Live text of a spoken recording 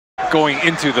going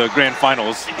into the grand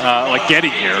finals, like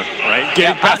getting here, right?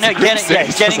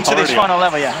 Getting to this final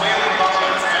level, yeah.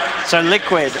 So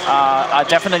Liquid are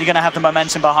definitely going to have the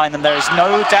momentum behind them. There is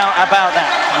no doubt about that.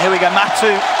 And here we go,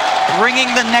 Matu bringing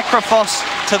the Necrophos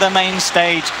to the main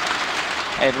stage.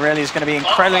 It really is going to be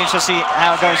incredibly interesting to see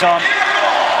how it goes on.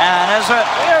 And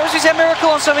as we said, Miracle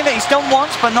on something that he's done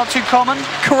once, but not too common.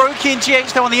 KuroKy and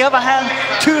GH, though, on the other hand,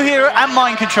 2 hero and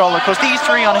Mind Control. Of course, these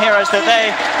 3 on heroes that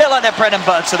they're like their bread and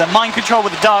butter. So the Mind Control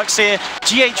with the Darkseer,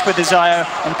 GH with the Zio,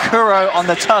 and Kuro on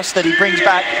the Tusk that he brings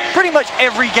back. Pretty much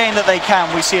every game that they can,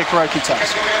 we see a KuroKy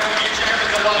Tusk.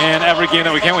 And every game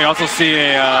that we can, we also see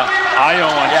a IO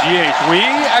on GH. We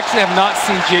actually have not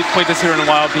seen GH play this hero in a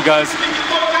while because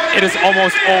it is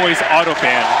almost always auto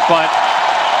ban, but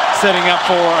setting up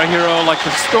for a hero like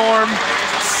the Storm,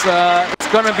 it's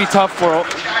going to be tough for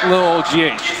little old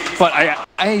GH. But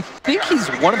I think he's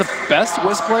one of the best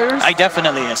Wisp players. I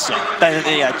definitely is.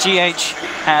 Yeah, GH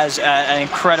has an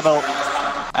incredible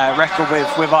record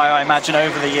with IO, I imagine,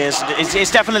 over the years.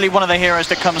 It's definitely one of the heroes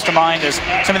that comes to mind as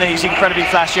something that he's incredibly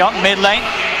flashy on. Mid lane,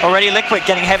 already Liquid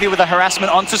getting heavy with the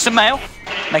harassment onto Sumail,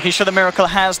 making sure that Miracle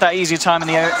has that easy time in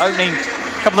the opening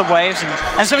couple of waves,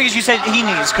 and something, as you said, he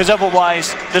needs, because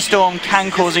otherwise the Storm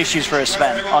can cause issues for a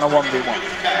Sven on a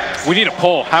 1v1. We need a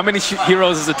poll. How many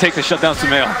heroes does it take to shut down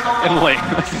Sumail in lane?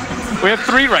 We have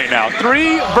 3 right now.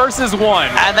 3 versus 1.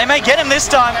 And they may get him this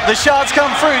time. The shards come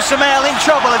through. Sumail in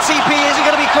trouble. A TP isn't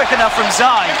going to be quick enough from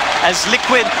Zai as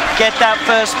Liquid get that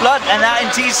first blood, and that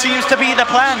indeed seems to be the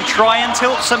plan. Try and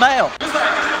tilt Sumail.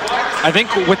 I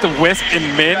think with the Wisp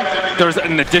in mid, there's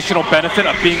an additional benefit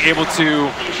of being able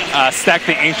to stack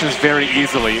the Ancients very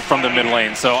easily from the mid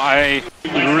lane. So I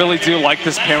really do like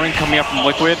this pairing coming up from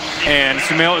Liquid, and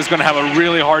Sumail is going to have a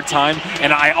really hard time,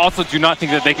 and I also do not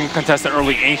think that they can contest the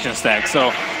early Ancient stack.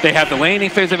 So they have the laning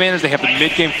phase advantage, they have the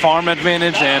mid-game farm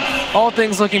advantage, and all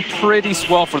things looking pretty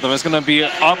swell for them. It's going to be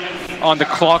up on the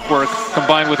Clockwork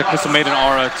combined with the Crystal Maiden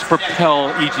Aura to propel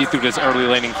EG through this early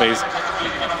laning phase.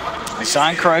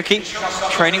 Zai and KuroKy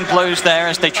trading blows there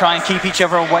as they try and keep each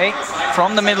other away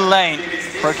from the middle lane.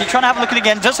 KuroKy trying to have a look at it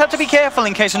again. Does have to be careful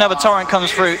in case another torrent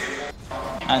comes through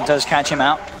and does catch him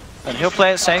out. But he'll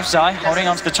play it safe. Zai holding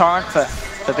onto the torrent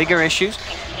for bigger issues.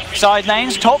 Side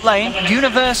lanes, top lane,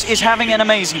 Universe is having an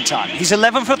amazing time. He's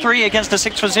 11 for 3 against a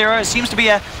 6 for 0. It seems to be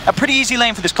a pretty easy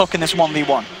lane for this clock in this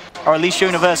 1v1. Or at least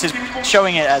Universe is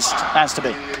showing it as to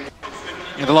be.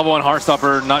 Yeah, the level 1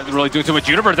 Heartstopper not really doing too much.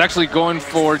 Universe actually going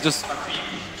for just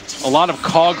a lot of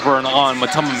cog burn on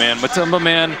Matumba Man. Matumba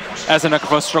Man, as a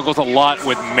Necrophos, struggles a lot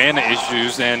with mana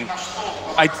issues, and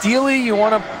ideally you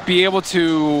want to be able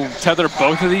to tether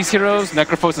both of these heroes,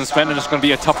 Necrophos and Sven, and it's going to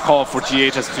be a tough call for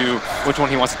GH as to which one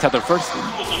he wants to tether first.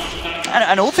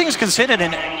 And all things considered,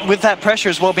 and with that pressure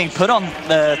as well being put on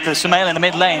the Sumail in the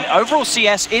mid lane, overall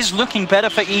CS is looking better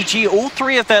for EG. All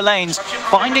 3 of their lanes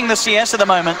finding the CS at the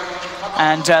moment.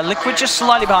 And Liquid just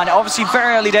slightly behind. Obviously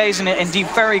very early days and indeed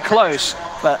very close,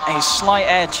 but a slight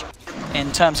edge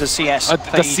in terms of CS.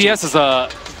 The EG. CS is a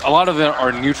lot of them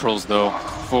are neutrals though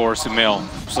for Sumail.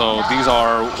 So these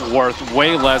are worth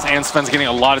way less, and Sven's getting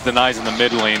a lot of denies in the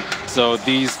mid lane. So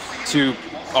these 2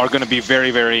 are going to be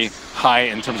very, very high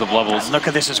in terms of levels. And look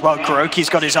at this as well. KuroKy's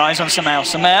got his eyes on Sumail.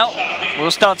 Sumail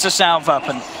will start to salve up,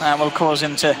 and that will cause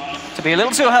him to be a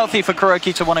little too healthy for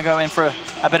KuroKy to want to go in for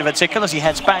a bit of a tickle as he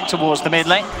heads back towards the mid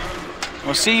lane.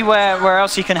 We'll see where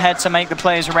else he can head to make the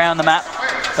plays around the map.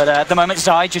 But at the moment,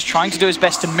 Zai just trying to do his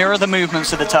best to mirror the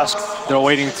movements of the Tusk. They're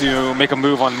waiting to make a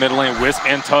move on mid lane. Wisp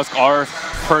and Tusk are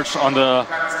perched on the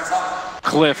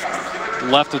cliff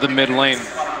left of the mid lane.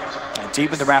 They're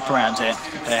deep with the wraparound here.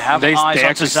 They have eyes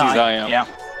onto Zai. Yeah.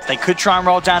 They could try and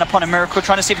roll down upon a Miracle,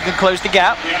 trying to see if he can close the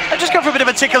gap. And just go for a bit of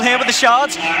a tickle here with the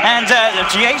shards. And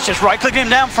GH just right-clicking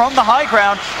him down from the high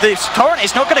ground. The torrent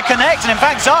is not going to connect. And in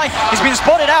fact, Zai has been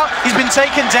spotted out. He's been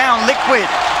taken down. Liquid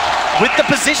with the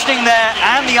positioning there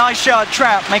and the Ice Shard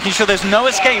trap, making sure there's no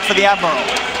escape for the Admiral.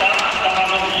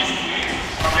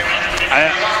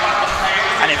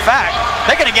 And in fact,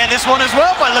 they're going to get this one as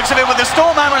well by the looks of it with the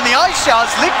Storm Hammer and the Ice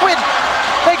Shards. Liquid,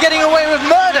 they're getting away with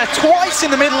murder twice in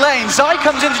the middle lane. Zai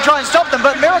comes in to try and stop them,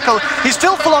 but Miracle, he's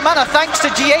still full on mana thanks to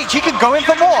GH. He can go in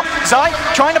for more. Zai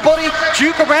trying to body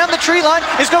Juke around the tree line.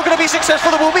 It's not going to be successful.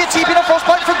 There will be a TP and a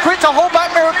Frostbite from Crit to hold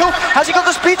back Miracle. Has he got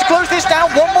the speed to close this down?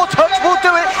 One more touch will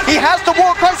do it. He has the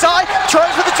Warcry. Zai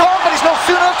tries with the torrent, but he's not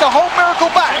soon enough to hold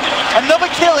Miracle back. Another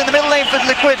kill in the middle lane for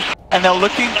Liquid. And they're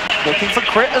looking for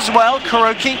Crit as well.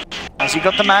 KuroKy Has he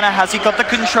got the mana? Has he got the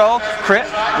control? Crit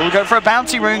will go for a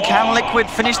bounty rune. Can Liquid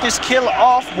finish this kill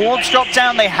off? Wards drop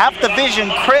down. They have the vision.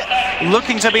 Crit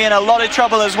looking to be in a lot of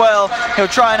trouble as well. He'll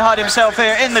try and hide himself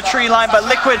here in the tree line, but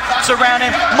Liquid surround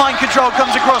him. Mind control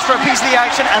comes across for a piece of the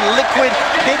action, and Liquid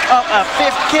pick up a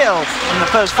 5th kill in the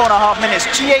first 4.5 minutes.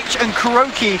 GH and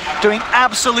Kuroki doing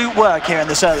absolute work here in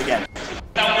this early game.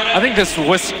 I think this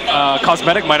Wisp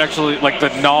cosmetic might actually, like the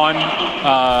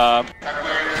non-portal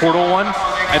one,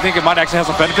 I think it might actually have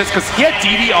some benefits because he had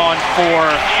DD on for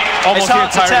almost the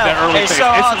entirety of that early phase. It's so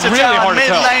hard to really tell. hard to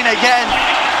tell. Mid lane again,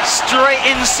 straight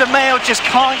in Samael, just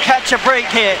can't catch a break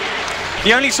here.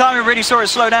 The only time we really saw it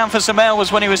slow down for Samael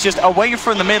was when he was just away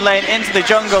from the mid lane into the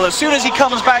jungle. As soon as he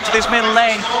comes back to this middle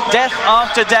lane, death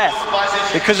after death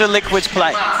because of Liquid's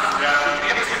play.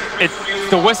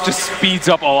 The Wisp just speeds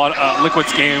up a lot,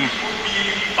 Liquid's game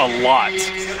a lot.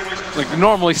 Like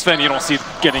normally Sven, you don't see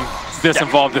getting this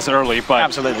involved this early, but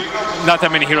absolutely not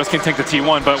that many heroes can take the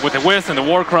T1, but with the Wisp and the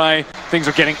Warcry, things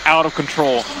are getting out of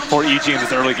control for EG in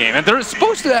this early game. And they're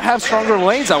supposed to have stronger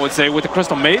lanes, I would say, with the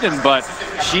Crystal Maiden, but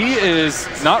she is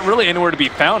not really anywhere to be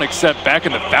found except back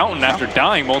in the fountain after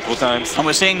dying multiple times. And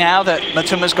we're seeing now that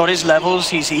Matuma's got his levels.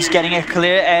 He's getting a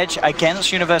clear edge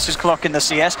against Universe's Clock in the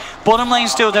CS. Bottom lane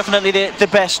still definitely the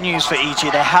best news for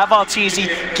EG. They have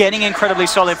Arteezy getting incredibly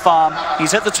solid farm.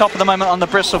 He's at the top of the moment on the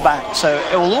Bristleback, so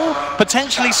it will all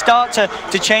potentially start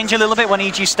to change a little bit when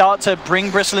EG start to bring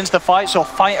Bristle into the fights or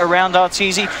fight around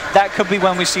Arteezy. That could be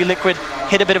when we see Liquid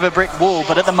hit a bit of a brick wall,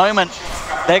 but at the moment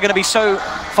they're going to be so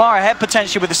far ahead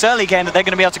potentially with this early game that they're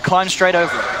going to be able to climb straight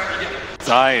over it.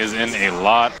 Zai is in a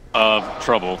lot of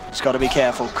trouble. He's got to be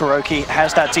careful. Kuroki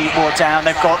has that deep ward down.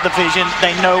 They've got the vision. They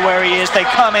know where he is. They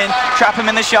come in, trap him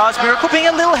in the shards. Miracle being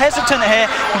a little hesitant here,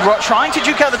 trying to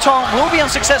juke out the torrent. Will be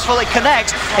unsuccessful. It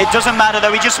connects. It doesn't matter though.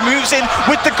 He just moves in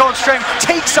with the God Strength.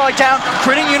 Takes side down.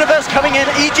 Critting Universe coming in.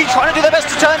 EG trying to do their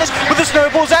best to turn this with the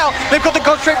snowballs out. They've got the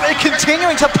God Strength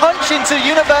continuing to punch into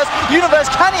Universe. Universe,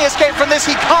 can he escape from this?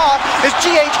 He can't. As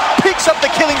GH picks up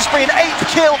the killing spree. An 8th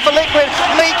kill for Liquid.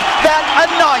 Make that a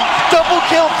 9th. Double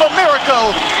kill for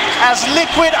Miracle, as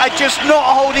Liquid are just not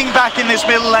holding back in this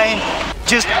middle lane.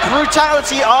 Just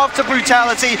brutality after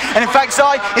brutality, and in fact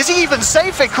Zai, is he even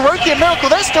safer? Kuroki and Miracle,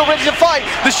 they're still ready to fight.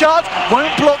 The shards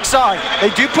won't block Zai. They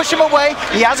do push him away.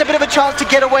 He has a bit of a chance to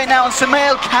get away now, and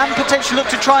Samael can potentially look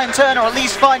to try and turn or at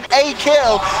least find a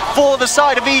kill for the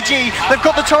side of EG. They've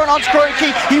got the torrent onto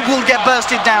Kuroki. He will get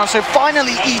bursted down, so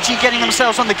finally EG getting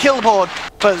themselves on the kill board,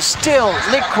 but still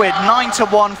Liquid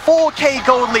 9-1, 4k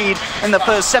gold lead in the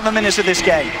first 7 minutes of this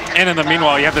game. And in the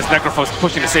meanwhile, you have this Necrophos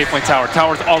pushing the safe lane tower.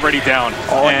 Tower's already down.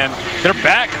 And they're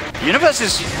back. Universe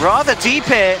is rather deep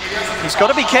here. He's got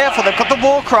to be careful. They've got the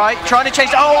Warcry trying to chase.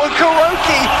 Oh, and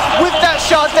Kuroki with that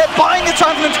shard. They're buying the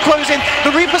time for them to close in.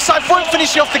 The Reaper side won't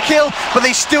finish off the kill, but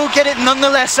they still get it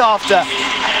nonetheless after.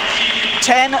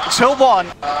 10-1.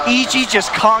 EG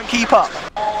just can't keep up.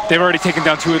 They've already taken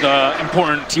down 2 of the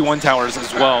important T1 towers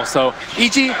as well. So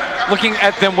EG, looking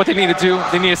at them, what they need to do,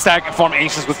 they need to stack and farm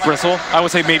Ancients with Bristle. I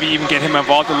would say maybe even get him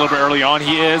involved a little bit early on.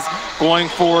 He is going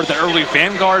for the early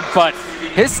Vanguard, but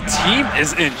his team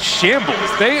is in shambles.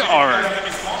 They are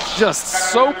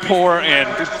just so poor and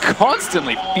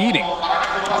constantly feeding.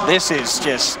 This is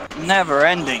just never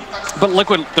ending. But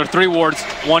Liquid, they're 3 wards,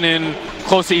 1 in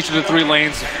close to each of the 3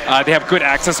 lanes. They have good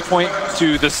access point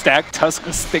to the stack. Tusk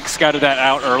Stick scouted that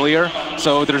out earlier.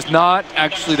 So there's not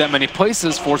actually that many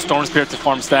places for Storm Spirit to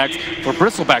farm stacks, for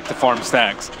Bristleback to farm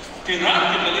stacks.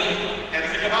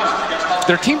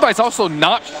 Their team fight's also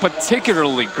not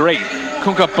particularly great.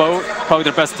 Kunkka Boat, probably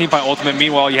their best team fight ultimate.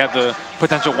 Meanwhile, you have the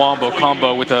potential Wombo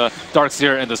combo with the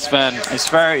Darkseer and the Sven. It's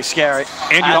very scary.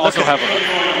 And you also have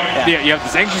you have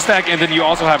this Ancient stack, and then you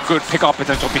also have good pick-off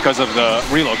potential because of the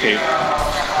relocate.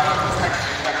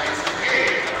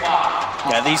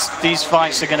 Yeah, these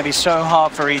fights are going to be so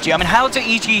hard for EG. I mean, how do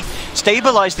EG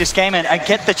stabilize this game and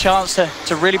get the chance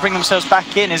to really bring themselves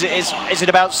back in? Is it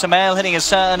about Samael hitting a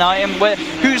certain item?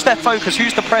 Who's their focus?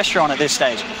 Who's the pressure on at this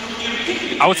stage?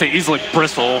 I would say easily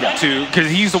Bristle, because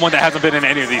he's the one that hasn't been in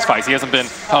any of these fights. He hasn't been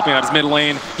helping out his mid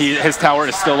lane. His tower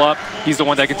is still up. He's the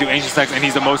one that can do Ancient stacks, and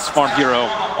he's the most farmed hero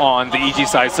on the EG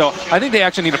side. So I think they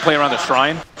actually need to play around the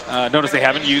Shrine. Notice they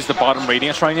haven't used the bottom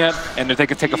Radiant Shrine yet, and if they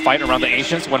could take a fight around the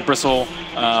Ancients when Bristle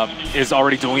is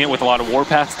already doing it with a lot of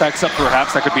Warpath stacks up,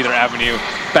 perhaps that could be their avenue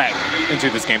back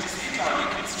into this game.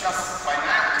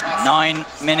 9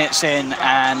 minutes in,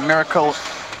 and Miracle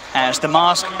as the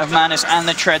Mask of Madness and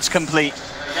the Treads complete.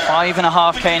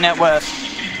 5.5k net worth.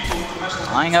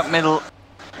 Tying up middle.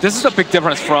 This is a big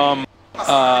difference from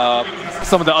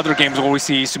some of the other games where we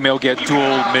see Sumail get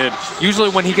dual mid. Usually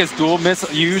when he gets dual mid,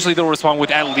 usually they'll respond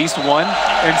with at least one,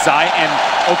 and Zai, and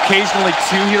occasionally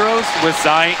two heroes with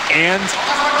Zai and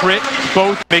Crit,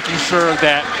 both making sure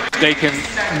that they can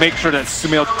make sure that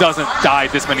Sumail doesn't die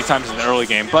this many times in the early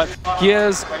game. But he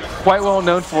is quite well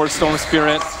known for Storm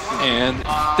Spirit, and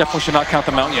definitely should not count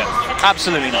them out yet.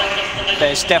 Absolutely not.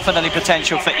 There's definitely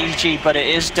potential for EG, but it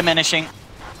is diminishing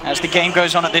as the game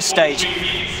goes on at this stage.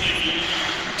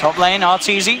 Top lane,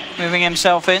 RTZ moving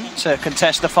himself in to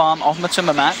contest the farm of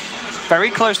Matuma.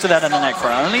 Very close to that in the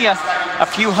Necro. Only a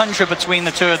few hundred between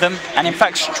the two of them. And in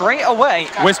fact, straight away...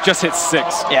 Wisp just hit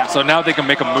 6. Yeah. So now they can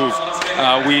make a move.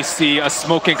 We see a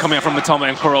smoking coming in from Matuma,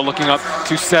 and Kuro looking up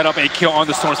to set up a kill on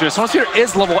the Storm Spear. Storm Spear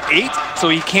is level 8, so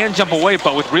he can jump away,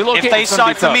 but with relocate, if they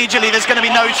scythe immediately, there's going to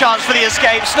be no chance for the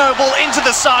escape. Snowball into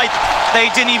the side. They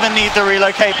didn't even need the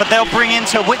relocate, but they'll bring in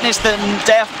to witness the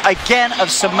death again of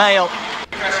Sumail.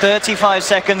 35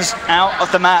 seconds out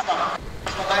of the map.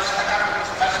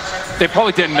 They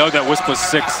probably didn't know that Wisp was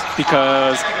 6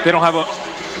 because they don't have a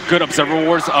good observer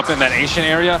wards up in that ancient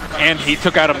area, and he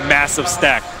took out a massive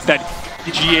stack that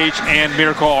GH and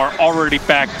Miracle are already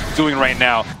back doing right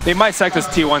now. They might sack this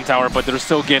T1 tower, but they're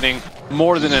still getting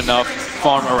more than enough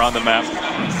farm around the map.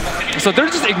 So they're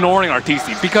just ignoring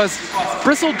RTC because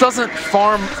Bristle doesn't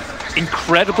farm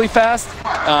incredibly fast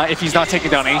if he's not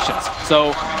taking down Ancients.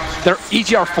 So they're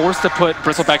EG are forced to put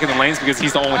Bristle back in the lanes because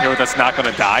he's the only hero that's not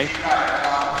going to die.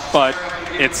 But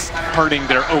it's hurting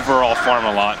their overall farm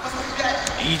a lot.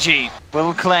 EG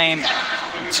will claim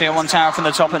Tier 1 tower from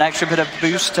the top, an extra bit of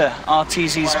boost to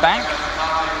RTZ's bank.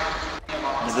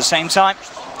 At the same time,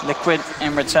 Liquid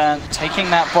in return taking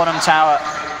that bottom tower.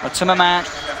 Matuma,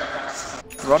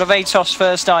 Rod of Atos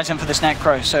first item for this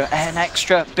Necro, so an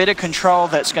extra bit of control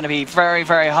that's going to be very,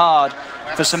 very hard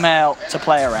for Sumail to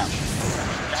play around.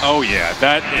 Oh yeah,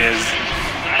 that is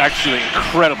actually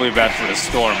incredibly bad for the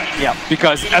Storm. Yeah.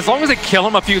 Because as long as they kill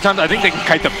him a few times, I think they can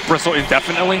kite the Bristle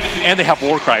indefinitely, and they have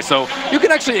Warcry. So you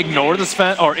can actually ignore the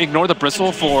Sven or ignore the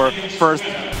Bristle for first,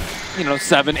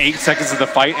 7-8 seconds of the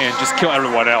fight and just kill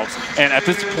everyone else. And at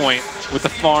this point, with the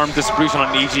farm distribution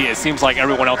on EG, it seems like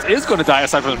everyone else is going to die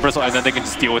aside from the Bristle, and then they can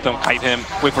just deal with him, kite him,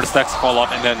 wait for the stacks to fall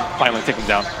off, and then finally take him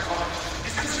down.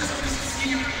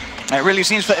 It really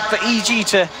seems for EG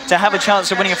to have a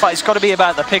chance of winning a fight, it's got to be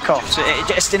about the pickoffs.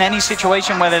 Just in any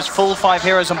situation where there's full 5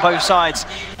 heroes on both sides,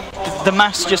 the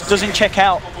mass just doesn't check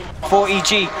out for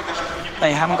EG.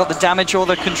 They haven't got the damage or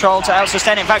the control to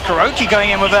out-sustain. In fact, Kuroki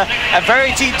going in with a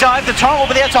very deep dive. The Torrent will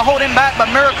be there to hold him back, but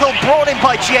Miracle brought in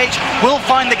by GH will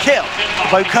find the kill. The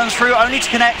boat comes through only to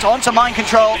connect onto Mind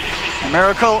Control. And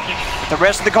Miracle, the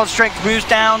rest of the God Strength moves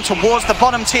down towards the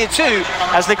bottom tier 2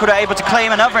 as Liquid are able to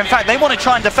claim another. In fact, they want to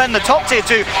try and defend the top tier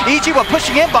 2. EG were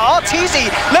pushing in, but RTZ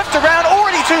left around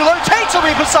already too low, takes a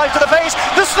Reaper side to the face.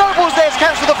 The Snowball's there to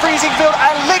cancel the freezing field,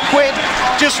 and Liquid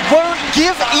just won't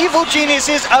give Evil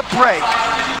Geniuses a break.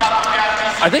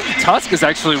 I think the Tusk is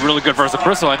actually really good versus the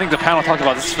Bristle. I think the panel talked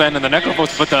about the Sven and the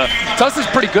Necrophos, but the Tusk is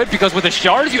pretty good because with the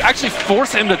shards, you actually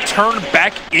force him to turn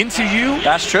back into you.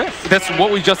 That's true. That's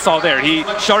what we just saw there. He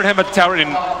sharded him at the tower,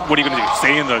 and what are you going to do?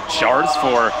 Stay in the shards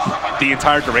for the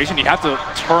entire duration? You have to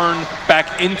turn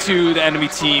back into the enemy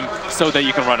team so that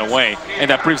you can run away. And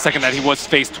that brief second that he was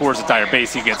faced towards the dire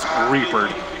base, he gets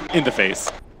reapered in the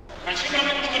face.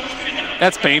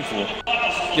 That's painful.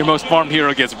 Your most farmed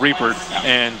hero gets reapered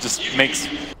and just makes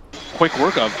quick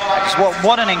work of.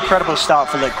 What an incredible start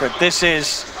for Liquid. This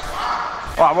is,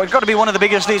 well, it's got to be one of the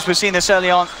biggest leads we've seen this early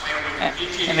on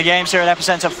in the games here at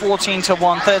Epicenter.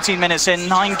 14-1, 13 minutes in,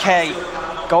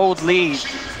 9K gold lead.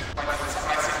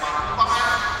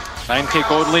 9K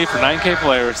gold lead for 9K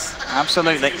players.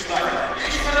 Absolutely.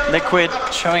 Liquid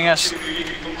showing us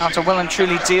how to well and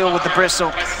truly deal with the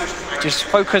Bristle. Just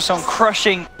focus on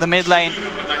crushing the mid lane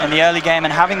in the early game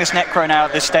and having this Necro now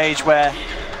at this stage where,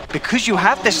 because you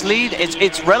have this lead,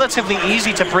 it's relatively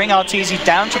easy to bring RTZ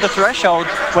down to the threshold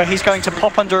where he's going to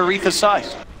pop under Aretha's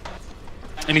size.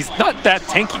 And he's not that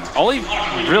tanky. All he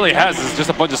really has is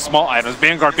just a bunch of small items,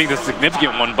 Vanguard being the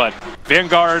significant one, but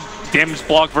Vanguard, damage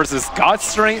block versus God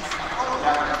Strength,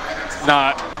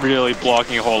 not really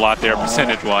blocking a whole lot there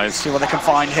percentage-wise. See what they can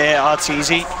find here,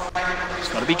 RTZ.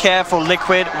 Just got to be careful.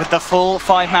 Liquid with the full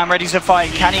 5-man ready to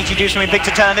fight. Can EG do something big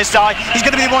to turn this die? He's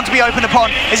going to be the one to be opened upon.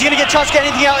 Is he going to get a chance to get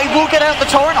anything out? He will get out the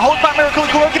Torrent, hold back Miracle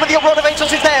and Kuroki, but the Rod of Atos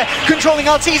is there, controlling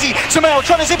RTZ. Sumail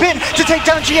trying to zip in to take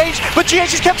down GH, but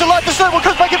GH is kept alive. The Snowball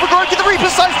comes back in for Kuroki, the Reaper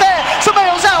side's there.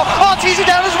 Sumail's out, RTZ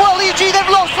down as well. EG,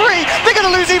 they've lost 3. They're going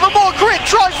to lose even more. Crit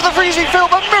tries for the freezing field,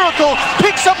 but Miracle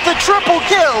picks up the triple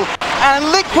kill. And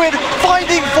Liquid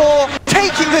fighting for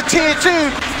taking the tier 2.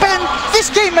 Ben this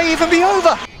game may even be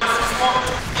over.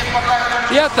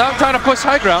 Yeah, I'm trying to push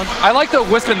high ground. I like the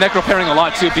Wisp and Necro pairing a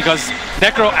lot too because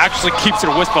Necro actually keeps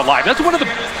your Wisp alive. That's one of the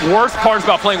worst parts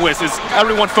about playing Wisp is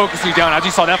everyone focusing you down. As you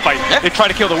saw that fight, they try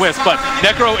to kill the Wisp, but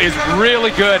Necro is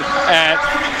really good at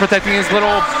protecting his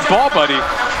little ball buddy.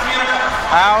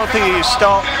 How do you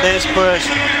stop this push?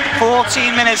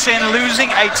 14 minutes in,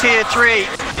 losing a tier 3.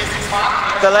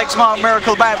 The Lexmark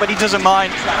Miracle back, but he doesn't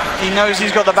mind. He knows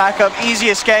he's got the backup. Easy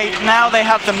escape. Now they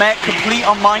have the mech complete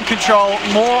on mind control.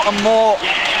 More and more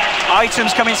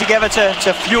items coming together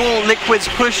to fuel Liquid's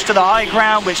push to the high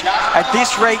ground, which at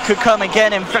this rate could come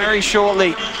again in very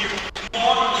shortly.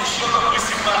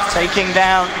 Taking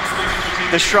down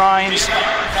the shrines.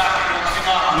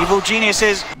 Evil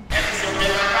Geniuses.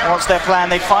 What's their plan?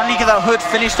 They finally get that hood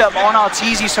finished up on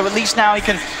Arteezy, so at least now he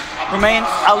can remain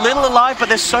a little alive, but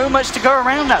there's so much to go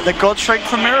around that. The God Strike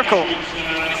from Miracle.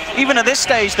 Even at this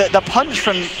stage, the punch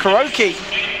from Kuroki.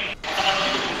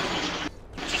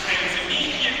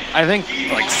 I think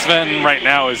like Sven right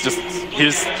now is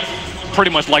he's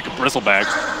pretty much like a Bristlebag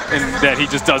in that he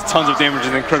just does tons of damage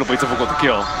and incredibly difficult to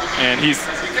kill. And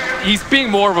he's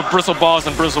being more of a Bristle Boss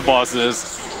than Bristle Boss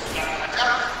is.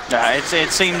 Yeah,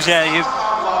 it seems,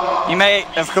 yeah, you may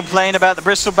have complained about the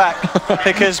Bristleback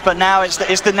pickers, but now it's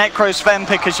the Necro Sven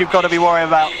pickers you've got to be worried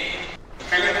about.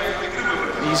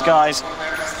 These guys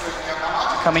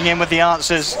coming in with the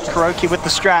answers. Kuroki with the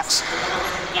strats.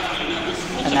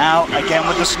 And now again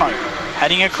with the smoke.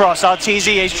 Heading across,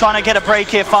 Arteezy is trying to get a break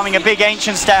here, farming a big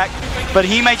Ancient stack, but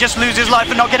he may just lose his life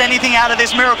and not get anything out of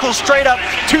this. Miracle straight up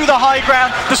to the high ground.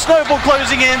 The snowball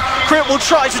closing in. Crit will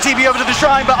try to TP over to the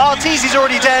shrine, but Arteezy's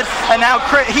already dead, and now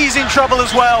Crit, he's in trouble as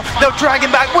well. They'll drag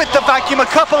him back with the vacuum. A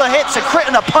couple of hits, a crit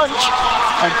and a punch,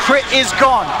 and Crit is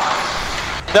gone.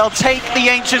 They'll take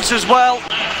the Ancients as well.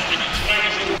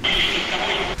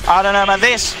 I don't know, man.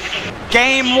 This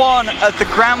game 1 at the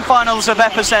grand finals of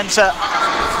Epicenter,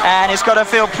 and it's got to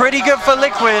feel pretty good for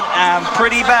Liquid and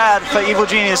pretty bad for Evil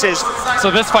Geniuses. So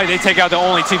this fight, they take out the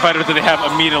only team fighter that they have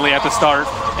immediately at the start,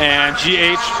 and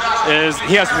GH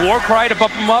he has Warcry to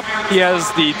bump him up, he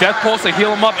has the Death Pulse to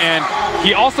heal him up, and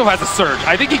he also has a Surge.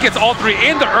 I think he gets all 3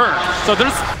 and the Urn, so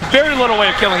there's very little way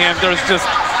of killing him.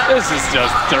 This is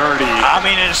just dirty. I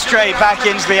mean, it's straight back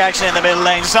into the action in the middle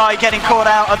lane. Zai getting caught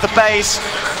out at the base.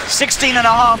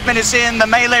 16.5 minutes in, the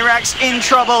melee rack's in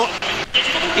trouble.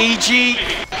 EG,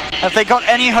 have they got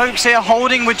any hopes here,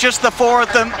 holding with just the 4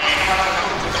 of them?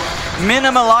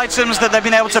 Minimal items that they've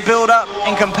been able to build up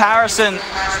in comparison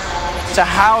to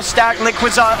how stacked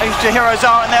Liquid's heroes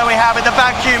are, and there we have it. The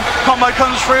vacuum combo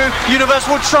comes through. Universe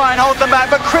will try and hold them back,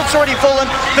 but Crit's already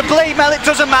fallen. The blade mail, it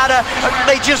doesn't matter.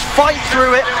 They just fight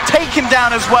through it, take him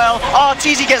down as well.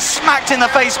 Arteezy gets smacked in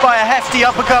the face by a hefty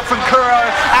uppercut from Kuro,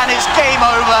 and it's game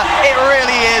over. It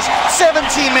really is.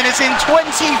 17 minutes in,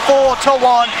 24-1,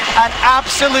 an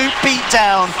absolute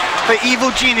beatdown for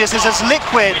Evil Geniuses as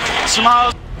Liquid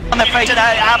smiles on their face, and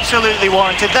absolutely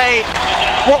warranted.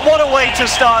 What a way to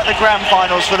start the grand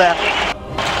finals for them.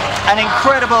 An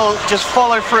incredible just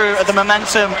follow through of the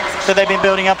momentum that they've been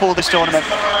building up all this tournament.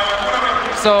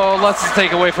 So let's just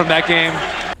take away from that game.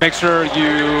 Make sure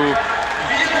you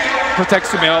protect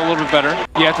Sumail a little bit better.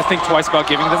 You have to think twice about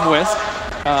giving them Wisp.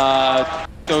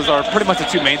 Those are pretty much the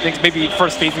 2 main things. Maybe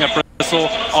first phasing up Bristle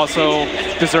also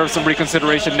deserves some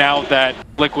reconsideration now that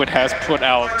Liquid has put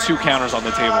out 2 counters on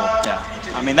the table. Yeah.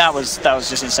 I mean, that was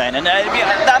just insane, and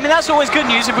I mean, that's always good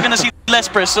news if we're going to see less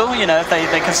Bristle. You know, if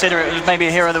they consider it as maybe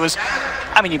a hero that was,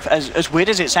 I mean, as weird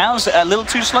as it sounds, a little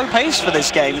too slow paced for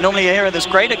this game. Normally a hero that's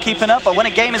great at keeping up, but when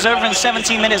a game is over in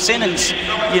 17 minutes in, and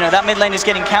you know that mid lane is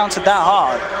getting countered that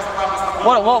hard,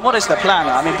 what is the plan?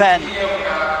 I mean, Ben,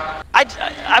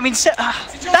 I mean,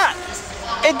 that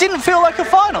it didn't feel like a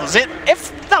finals.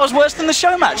 If that was worse than the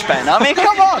show match, Ben. I mean,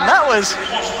 come on, that was.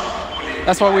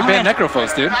 That's why we banned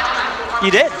Necrophos, dude. You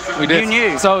did. We did. You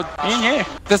knew. So you knew.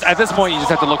 At this point, you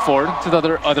just have to look forward to the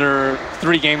other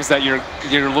 3 games that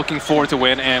you're looking forward to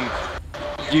win, and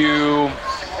you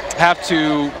have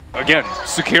to again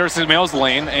secure Sumail's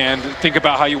lane and think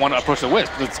about how you want to approach the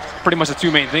Wisp. That's pretty much the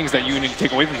 2 main things that you need to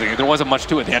take away from the game. There wasn't much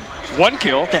to it. They had 1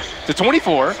 kill to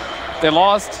 24. They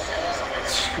lost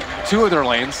 2 of their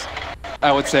lanes.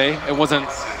 I would say it wasn't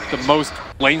the most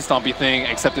lane stompy thing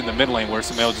except in the mid lane where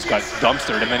Sumail just got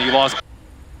dumpstered, and then you lost